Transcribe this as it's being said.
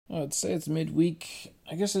I'd say it's midweek.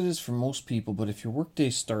 I guess it is for most people, but if your workday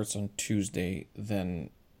starts on Tuesday, then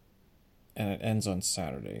and it ends on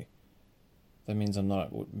Saturday, that means I'm not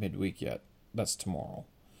at midweek yet. That's tomorrow.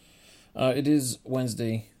 It is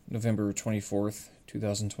Wednesday, November 24th,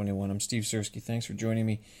 2021. I'm Steve Sersky. Thanks for joining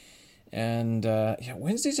me. And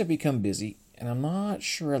Wednesdays have become busy, and I'm not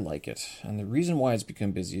sure I like it. And the reason why it's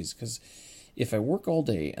become busy is because if I work all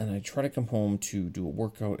day and I try to come home to do a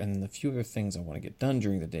workout and a few other things I want to get done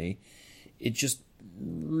during the day, it just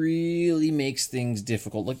really makes things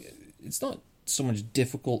difficult. Like, it's not so much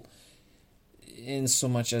difficult in so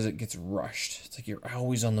much as it gets rushed. It's like you're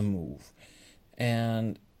always on the move.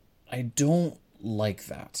 And I don't like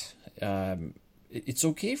that. It's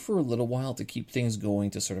okay for a little while to keep things going,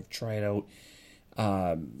 to sort of try it out.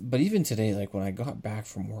 But even today, like when I got back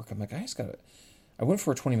from work, I'm like, I went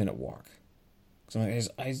for a 20-minute walk. So I'm like,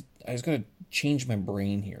 I just got to change my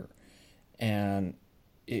brain here. And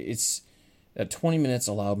it's that 20 minutes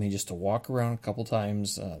allowed me just to walk around a couple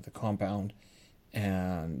times the compound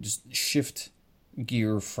and just shift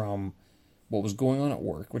gear from what was going on at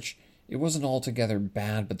work, which it wasn't altogether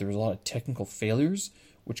bad, but there was a lot of technical failures,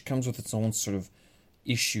 which comes with its own sort of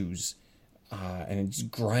issues, and it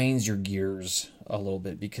just grinds your gears a little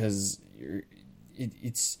bit because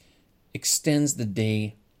it's extends the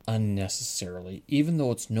day unnecessarily, even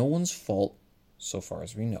though it's no one's fault so far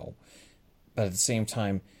as we know. But at the same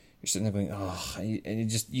time, you're sitting there going, oh,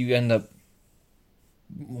 and you end up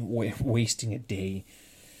wasting a day.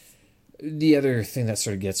 The other thing that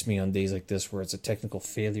sort of gets me on days like this where it's a technical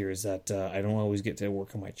failure is that I don't always get to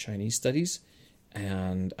work on my Chinese studies,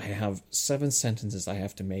 and I have 7 sentences I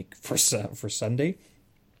have to make for Sunday.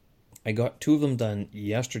 I got 2 of them done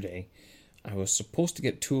yesterday. I was supposed to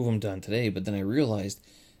get 2 of them done today, but then I realized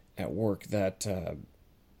at work that I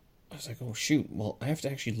was like, oh shoot, well, I have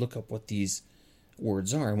to actually look up what these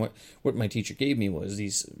words are. And what my teacher gave me was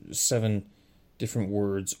these 7 different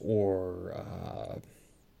words or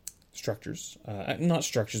structures. Not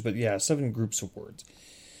structures, but 7 groups of words.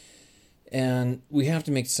 And we have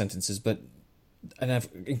to make sentences, and I've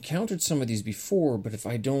encountered some of these before, but if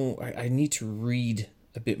I don't, I need to read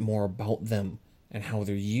a bit more about them and how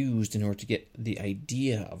they're used in order to get the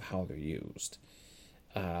idea of how they're used.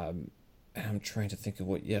 And I'm trying to think of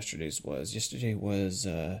what yesterday's was. Yesterday was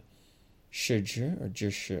shi or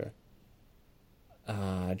知识.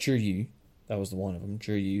 知语. That was the one of them,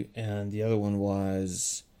 知语. And the other one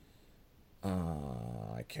was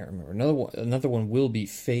I can't remember. Another one will be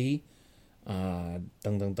非.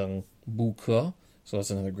 不可. So that's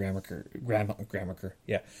another grammar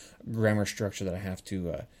structure that I have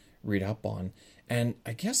to read up on. And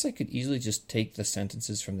I guess I could easily just take the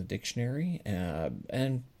sentences from the dictionary,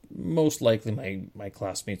 and most likely my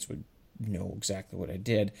classmates would know exactly what I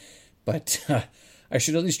did, but I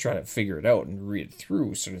should at least try to figure it out and read it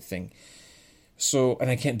through, sort of thing. So, and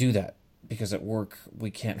I can't do that because at work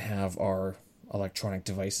we can't have our electronic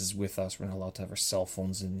devices with us. We're not allowed to have our cell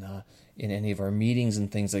phones in any of our meetings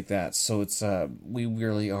and things like that. So it's we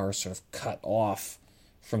really are sort of cut off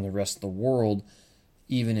from the rest of the world,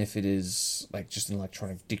 even if it is like just an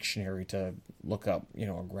electronic dictionary to look up, a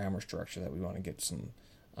grammar structure that we want to get some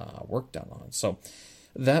work done on. So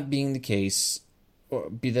that being the case,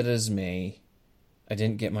 be that as may, I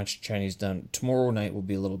didn't get much Chinese done. Tomorrow night will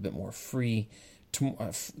be a little bit more free.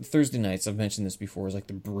 Thursday nights, I've mentioned this before, is like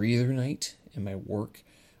the breather night in my work.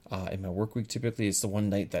 In my work week, typically it's the one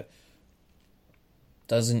night that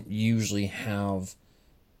doesn't usually have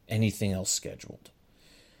anything else scheduled.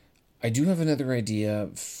 I do have another idea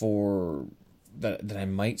for that I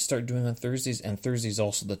might start doing on Thursdays, and Thursday's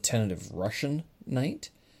also the tentative Russian night.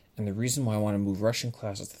 And the reason why I want to move Russian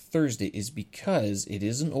classes to Thursday is because it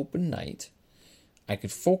is an open night. I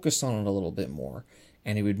could focus on it a little bit more,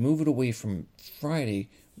 and it would move it away from Friday,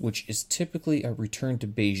 which is typically a return to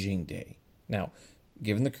Beijing day. Now,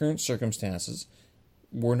 given the current circumstances,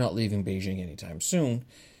 we're not leaving Beijing anytime soon,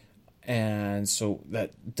 and so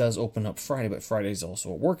that does open up Friday, but Friday is also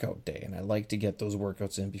a workout day, and I like to get those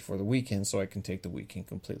workouts in before the weekend so I can take the weekend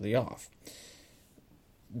completely off.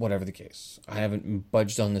 Whatever the case, I haven't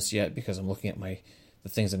budged on this yet because I'm looking at the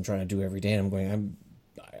things I'm trying to do every day, and I'm going,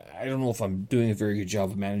 I don't know if I'm doing a very good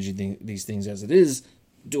job of managing these things as it is.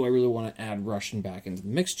 Do I really want to add Russian back into the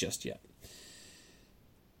mix just yet?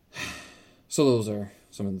 So those are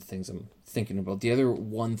some of the things I'm thinking about. The other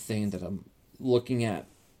one thing that I'm looking at,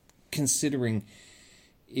 considering,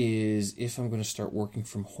 is if I'm going to start working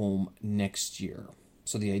from home next year.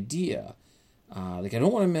 So the idea, I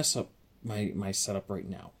don't want to mess up my setup right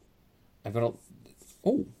now. I've got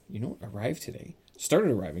arrived today.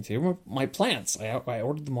 started arriving today. My plants, I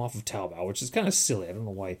ordered them off of Taobao, which is kind of silly. I don't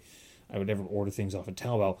know why I would ever order things off of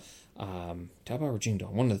Taobao. Taobao or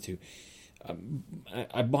Jingdong, one of the two.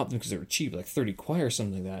 I bought them because they were cheap, like 30 kuai or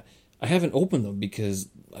something like that. I haven't opened them because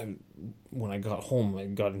when I got home, I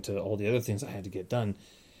got into all the other things I had to get done.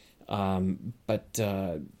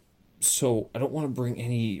 So I don't want to bring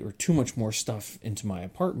any or too much more stuff into my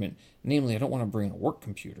apartment. Namely, I don't want to bring a work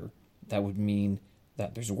computer. That would mean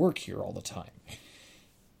that there's work here all the time.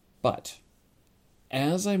 But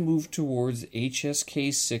as I move towards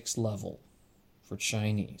HSK 6 level for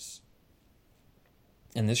Chinese,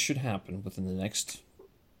 and this should happen within the next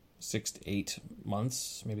 6 to 8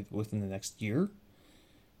 months, maybe within the next year,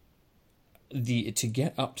 to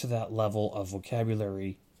get up to that level of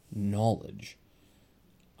vocabulary knowledge,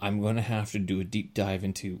 I'm going to have to do a deep dive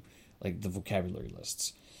into like the vocabulary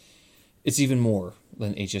lists. It's even more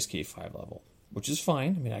than HSK 5 level, which is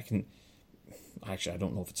fine. I mean, I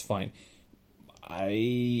don't know if it's fine.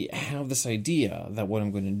 I have this idea that what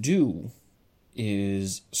I'm going to do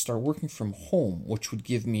is start working from home, which would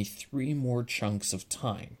give me 3 more chunks of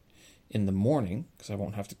time. In the morning, because I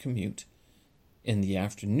won't have to commute. In the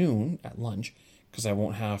afternoon, at lunch, because I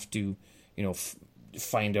won't have to,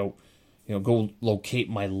 find out, go locate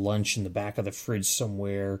my lunch in the back of the fridge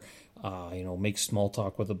somewhere, make small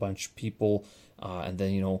talk with a bunch of people, and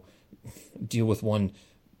then, deal with one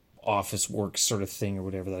office work sort of thing or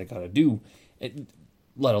whatever that I got to do.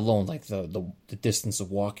 Let alone like the distance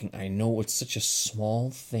of walking. I know it's such a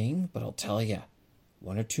small thing, but I'll tell you,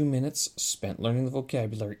 1 or 2 minutes spent learning the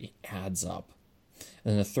vocabulary, it adds up.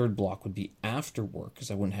 And then the third block would be after work, because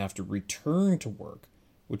I wouldn't have to return to work,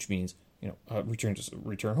 which means,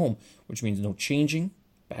 return home, which means no changing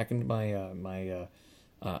back into my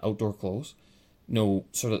outdoor clothes. None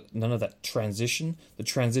of that transition. The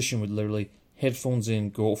transition would literally headphones in,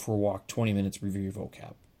 go for a walk, 20 minutes, review your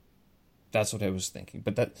vocab. That's what I was thinking.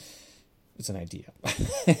 But it's an idea.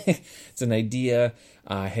 It's an idea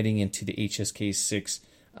heading into the HSK 6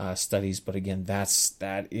 studies. But again,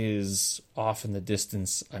 that is off in the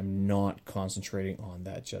distance. I'm not concentrating on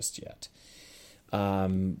that just yet.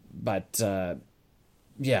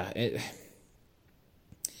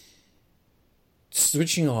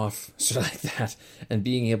 Switching off sort of like that and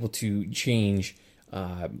being able to change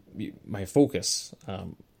my focus,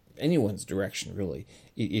 anyone's direction really,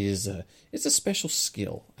 it's a special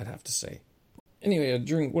skill, I'd have to say. Anyway,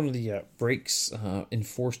 during one of the breaks,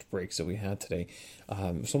 enforced breaks that we had today,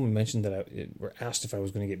 someone mentioned that were asked if I was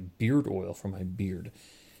going to get beard oil for my beard,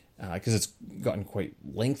 because it's gotten quite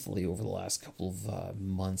lengthy over the last couple of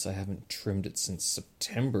months. I haven't trimmed it since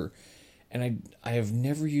September, and I have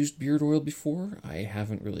never used beard oil before. I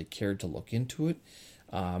haven't really cared to look into it.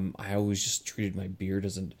 I always just treated my beard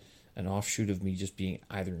as an offshoot of me just being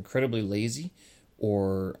either incredibly lazy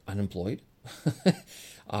or unemployed.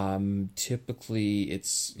 Typically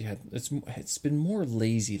it's been more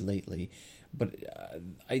lazy lately, but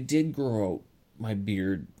I did grow out my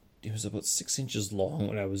beard. It was about 6 inches long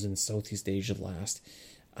when I was in Southeast Asia last,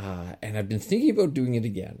 and I've been thinking about doing it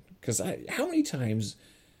again, because how many times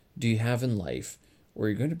do you have in life where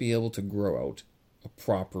you're going to be able to grow out a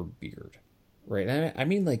proper beard, right? I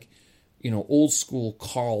mean, like, old school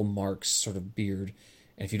Karl Marx sort of beard.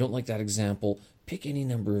 And if you don't like that example, pick any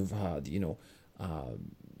number of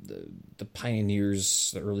the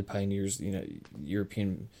pioneers, the early pioneers,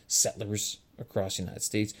 European settlers across the United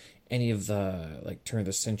States, any of the turn of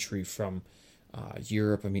the century from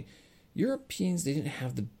Europe. I mean, Europeans, they didn't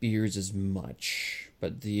have the beards as much,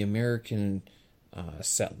 but the American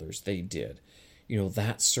settlers, they did.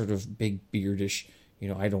 That sort of big beardish,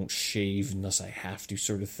 I don't shave unless I have to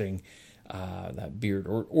sort of thing. That beard,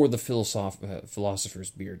 or the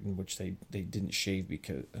philosopher's beard, in which they didn't shave,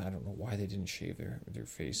 because I don't know why they didn't shave their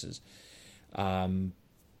faces. I'm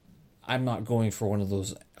not going for one of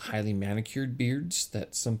those highly manicured beards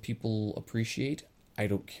that some people appreciate. I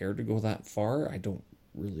don't care to go that far. I don't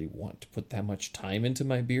really want to put that much time into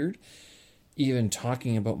my beard. Even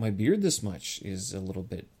talking about my beard this much is a little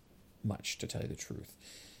bit much, to tell you the truth.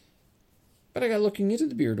 But I got looking into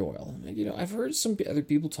the beard oil. I've heard some other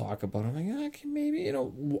people talk about it. I'm like, okay, maybe,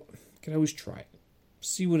 can always try it.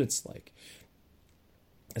 See what it's like.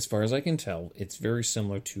 As far as I can tell, it's very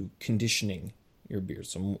similar to conditioning your beard.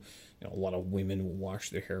 So, a lot of women will wash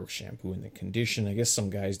their hair with shampoo and then condition. I guess some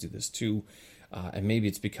guys do this too. And maybe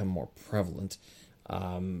it's become more prevalent.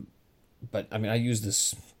 But, I use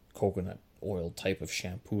this coconut oil type of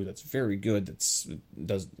shampoo that's very good.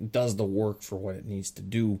 Does the work for what it needs to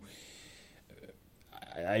do.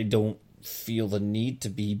 I don't feel the need to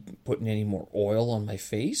be putting any more oil on my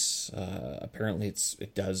face. Apparently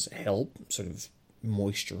it does help sort of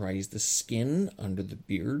moisturize the skin under the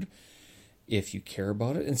beard if you care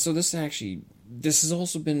about it. And so this has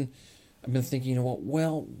also been, I've been thinking,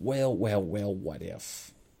 what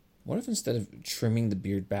if? What if instead of trimming the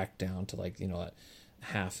beard back down to like, that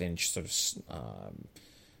half-inch sort of,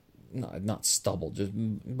 not stubble,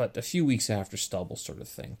 but a few weeks after stubble sort of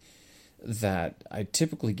thing, that I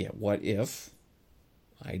typically get, what if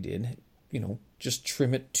I did, just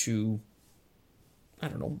trim it to, I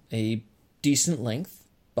don't know, a decent length,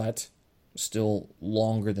 but still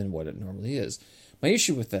longer than what it normally is. My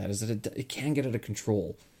issue with that is that it can get out of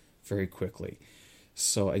control very quickly.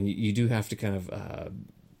 So, and you do have to kind of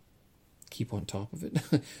keep on top of it.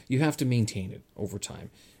 You have to maintain it over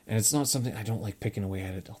time. And it's not something, I don't like picking away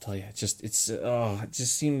at it, I'll tell you. It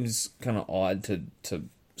just seems kind of odd to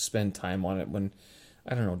spend time on it when,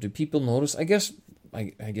 I don't know, do people notice? I guess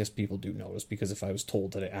people do notice, because if I was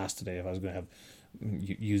told today, asked today if I was going to have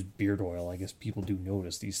use beard oil, I guess people do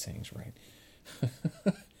notice these things, right?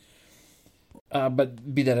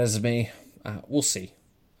 But be that as it may, we'll see.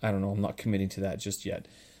 I don't know. I'm not committing to that just yet.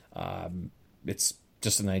 It's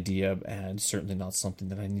just an idea, and certainly not something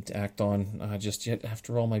that I need to act on just yet.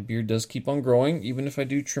 After all, my beard does keep on growing. Even if I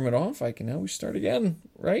do trim it off, I can always start again,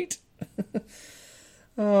 right?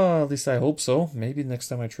 Oh, at least I hope so. Maybe next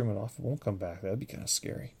time I trim it off, it won't come back. That'd be kind of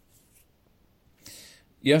scary.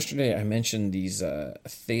 Yesterday, I mentioned these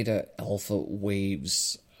theta alpha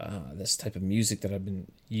waves, this type of music that I've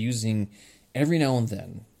been using every now and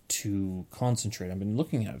then to concentrate. I've been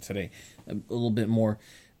looking at it today a little bit more,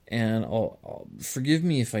 and I'll forgive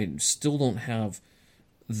me if I still don't have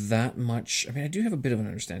that much. I mean, I do have a bit of an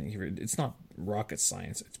understanding here. It's not rocket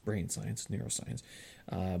science, it's brain science, neuroscience.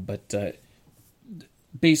 But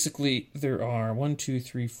basically, there are 1, 2,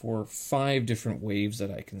 3, 4, 5 different waves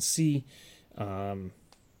that I can see.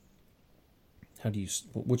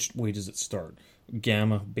 Which way does it start?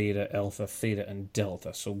 Gamma, beta, alpha, theta, and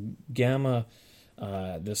delta. So gamma,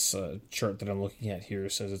 this chart that I'm looking at here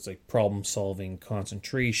says it's like problem solving,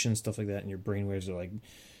 concentration, stuff like that. And your brain waves are like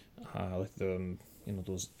the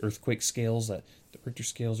those earthquake scales, the Richter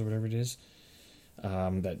scales or whatever it is,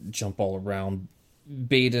 that jump all around.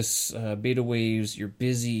 Beta waves, you're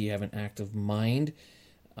busy, you have an active mind,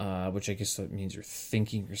 which I guess that means you're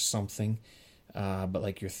thinking or something. But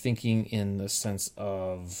like you're thinking in the sense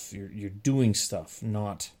of you're doing stuff,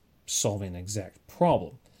 not solving an exact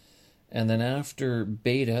problem. And then after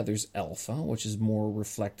beta, there's alpha, which is more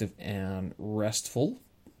reflective and restful,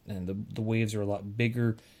 and the waves are a lot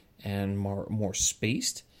bigger and more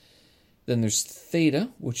spaced. Then there's theta,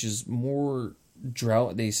 which is more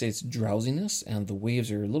they say it's drowsiness, and the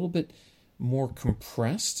waves are a little bit more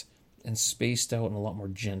compressed and spaced out and a lot more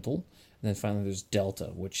gentle. And then finally there's delta,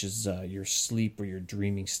 which is your sleep or your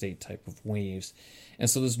dreaming state type of waves. And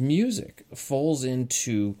so this music falls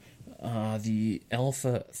into the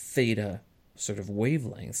alpha theta sort of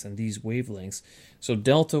wavelengths, and these wavelengths. So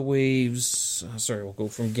delta waves, we'll go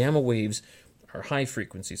from gamma waves are high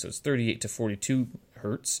frequency, so it's 38 to 42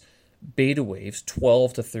 hertz. Beta waves,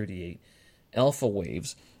 12 to 38. Alpha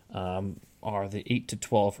waves are the 8 to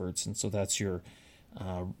 12 hertz, and so that's your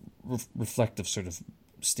reflective sort of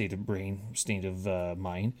state of brain, state of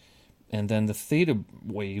mind. And then the theta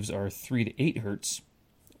waves are 3 to 8 hertz,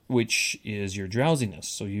 which is your drowsiness.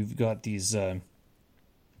 So you've got these, I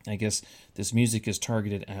guess this music is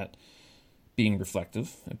targeted at being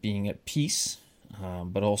reflective, at being at peace,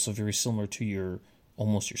 but also very similar to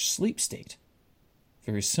almost your sleep state.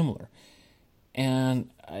 Very similar. And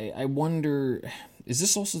I wonder, is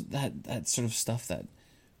this also that sort of stuff that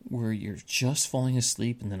where you're just falling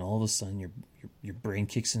asleep and then all of a sudden your brain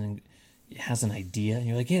kicks in and it has an idea and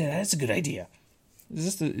you're like, yeah, that's a good idea.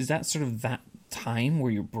 Is that sort of that time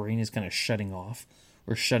where your brain is kind of shutting off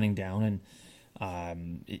or shutting down,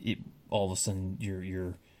 and it all of a sudden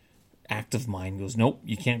your active mind goes, nope,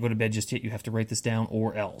 you can't go to bed just yet, you have to write this down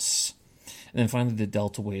or else. And then finally the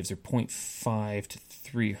delta waves are 0.5 to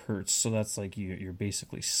 3 hertz, so that's like you're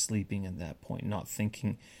basically sleeping at that point, not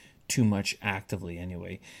thinking too much actively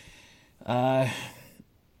anyway. Do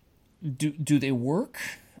they work?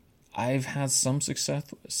 I've had some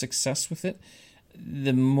success with it.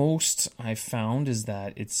 The most I've found is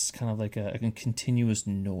that it's kind of like a continuous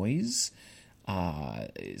noise.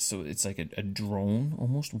 So it's like a drone,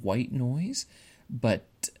 almost white noise.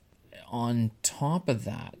 But on top of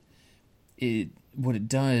that, what it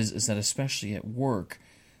does is that, especially at work,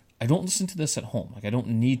 I don't listen to this at home. Like, I don't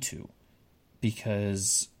need to,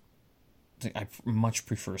 because I much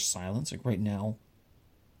prefer silence. Like right now,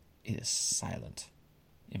 it is silent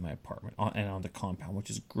in my apartment and on the compound, which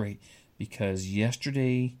is great, because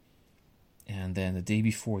yesterday And then the day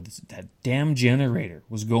before, that damn generator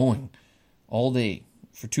was going all day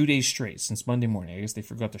for 2 days straight since Monday morning. I guess they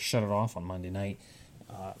forgot to shut it off on Monday night.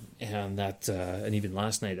 And even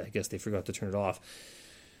last night, I guess they forgot to turn it off.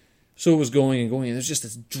 So it was going and going, and there's just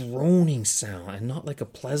this droning sound, and not like a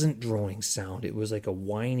pleasant droning sound. It was like a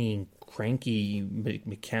whining, cranky,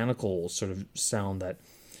 mechanical sort of sound that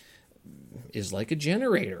is like a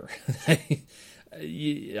generator.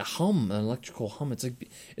 A hum, an electrical hum. It's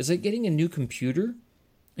like getting a new computer,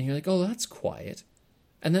 and you're like, oh, that's quiet.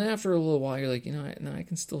 And then after a little while, you're like, I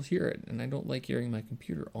can still hear it, and I don't like hearing my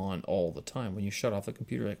computer on all the time. When you shut off the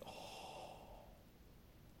computer, like, oh,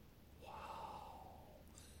 wow,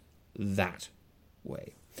 that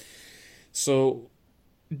way. So,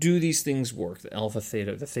 do these things work?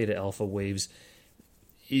 The theta alpha waves.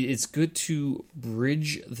 It's good to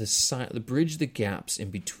bridge the gaps in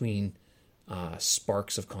between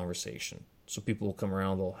sparks of conversation. So people will come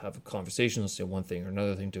around, they'll have a conversation, they'll say one thing or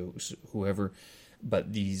another thing to whoever. But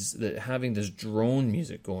having this drone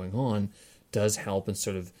music going on does help in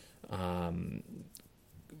sort of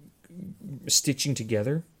stitching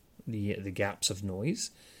together the gaps of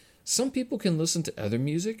noise. Some people can listen to other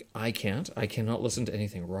music. I can't. I cannot listen to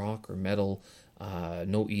anything rock or metal.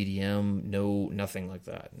 No EDM. No nothing like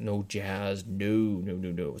that. No jazz. No.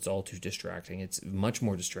 It's all too distracting. It's much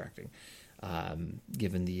more distracting,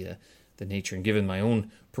 given the nature and given my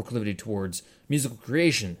own proclivity towards musical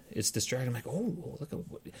creation. It's distracting. I'm like, oh, look at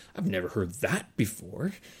what, I've never heard that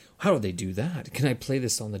before. How do they do that? Can I play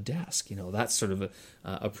this on the desk? That sort of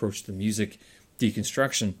approach to music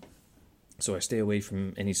deconstruction. So I stay away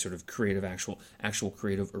from any sort of creative, actual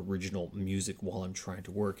creative, original music while I'm trying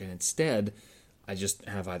to work, and instead, I just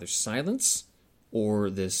have either silence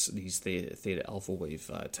or these theta alpha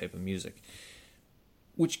wave type of music,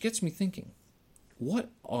 which gets me thinking. What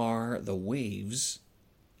are the waves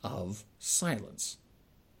of silence?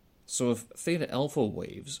 So if theta alpha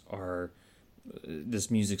waves are,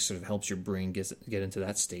 this music sort of helps your brain get into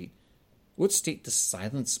that state, what state does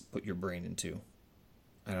silence put your brain into?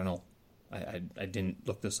 I don't know. I didn't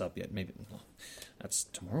look this up yet. Maybe that's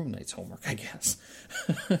tomorrow night's homework, I guess.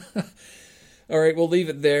 All right, we'll leave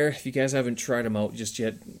it there. If you guys haven't tried them out just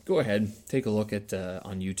yet, go ahead. Take a look at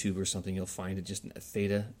on YouTube or something. You'll find it, just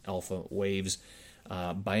theta alpha waves.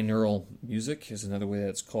 Binaural music is another way that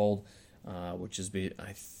it's called, which is,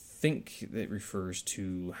 I think it refers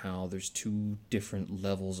to how there's two different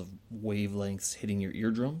levels of wavelengths hitting your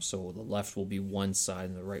eardrum. So the left will be one side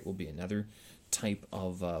and the right will be another type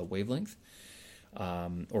of wavelength,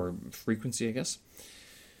 or frequency, I guess.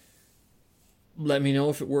 Let me know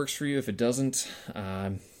if it works for you. If it doesn't,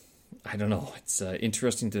 I don't know. It's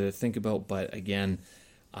interesting to think about, but again,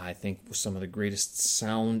 I think some of the greatest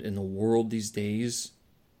sound in the world these days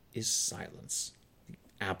is silence, the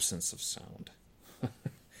absence of sound.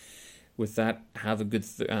 With that, have a good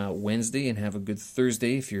Wednesday and have a good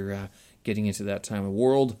Thursday if you're getting into that time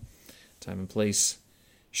and place.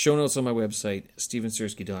 Show notes on my website,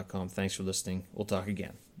 stevensersky.com. Thanks for listening. We'll talk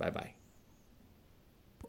again. Bye-bye.